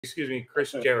excuse me,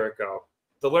 Chris Jericho.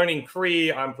 The Learning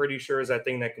Kree, I'm pretty sure, is that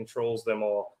thing that controls them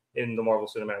all in the Marvel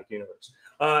Cinematic Universe.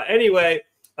 Anyway,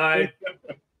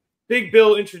 Big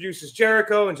Bill introduces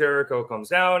Jericho, and Jericho comes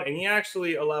down, and he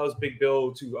actually allows Big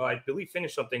Bill to, I believe,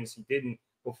 finish some things he didn't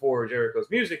before Jericho's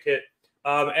music hit.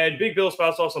 And Big Bill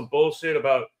spouts off some bullshit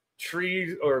about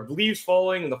trees or leaves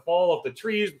falling in the fall of the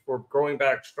trees before growing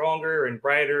back stronger and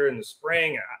brighter in the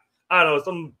spring. I don't know,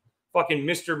 some fucking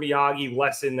Mr. Miyagi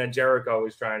lesson that Jericho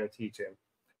is trying to teach him.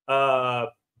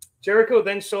 Jericho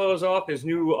then shows off his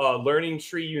new Learning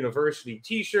Tree University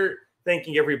t-shirt,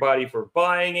 thanking everybody for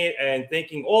buying it and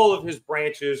thanking all of his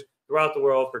branches throughout the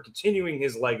world for continuing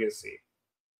his legacy.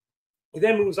 He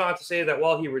then moves on to say that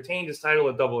while he retained his title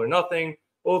at Double or Nothing,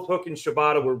 both Hook and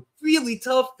Shibata were really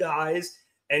tough guys,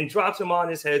 and drops him on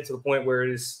his head to the point where it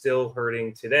is still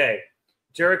hurting today.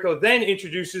 Jericho then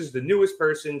introduces the newest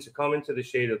person to come into the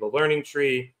shade of the Learning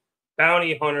Tree,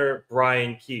 bounty hunter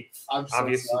Brian Keith. I'm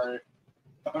so sorry.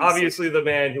 Obviously the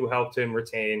man who helped him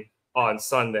retain on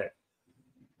Sunday.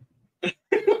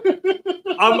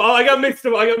 I got mixed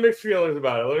feelings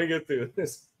about it. Let me get through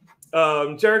this.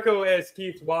 Jericho asked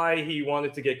Keith why he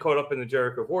wanted to get caught up in the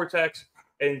Jericho vortex,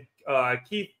 and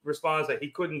Keith responds that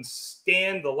he couldn't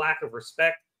stand the lack of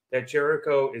respect that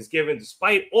Jericho is given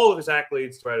despite all of his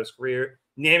accolades throughout his career,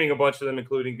 naming a bunch of them,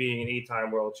 including being an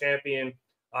 8-time world champion,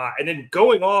 and then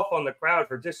going off on the crowd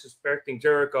for disrespecting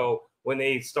Jericho when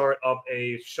they start up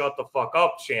a shut the fuck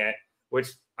up chant, which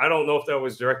I don't know if that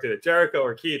was directed at Jericho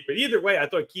or Keith, but either way, I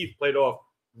thought Keith played off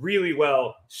really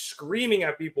well, screaming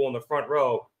at people in the front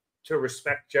row to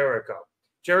respect Jericho.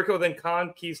 Jericho then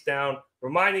calmed Keith down,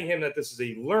 reminding him that this is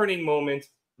a learning moment,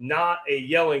 not a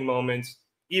yelling moment,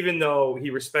 even though he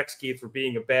respects Keith for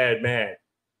being a bad man.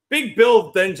 Big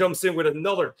Bill then jumps in with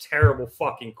another terrible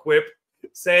fucking quip,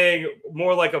 saying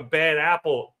more like a bad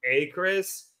apple, eh,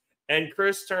 Chris? And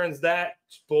Chris turns that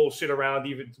bullshit around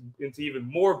into even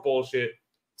more bullshit,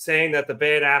 saying that the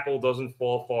bad apple doesn't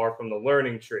fall far from the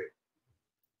learning tree.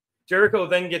 Jericho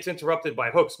then gets interrupted by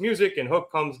Hook's music, and Hook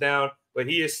comes down, but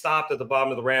he is stopped at the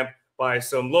bottom of the ramp by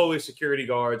some lowly security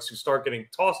guards who start getting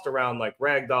tossed around like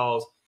rag dolls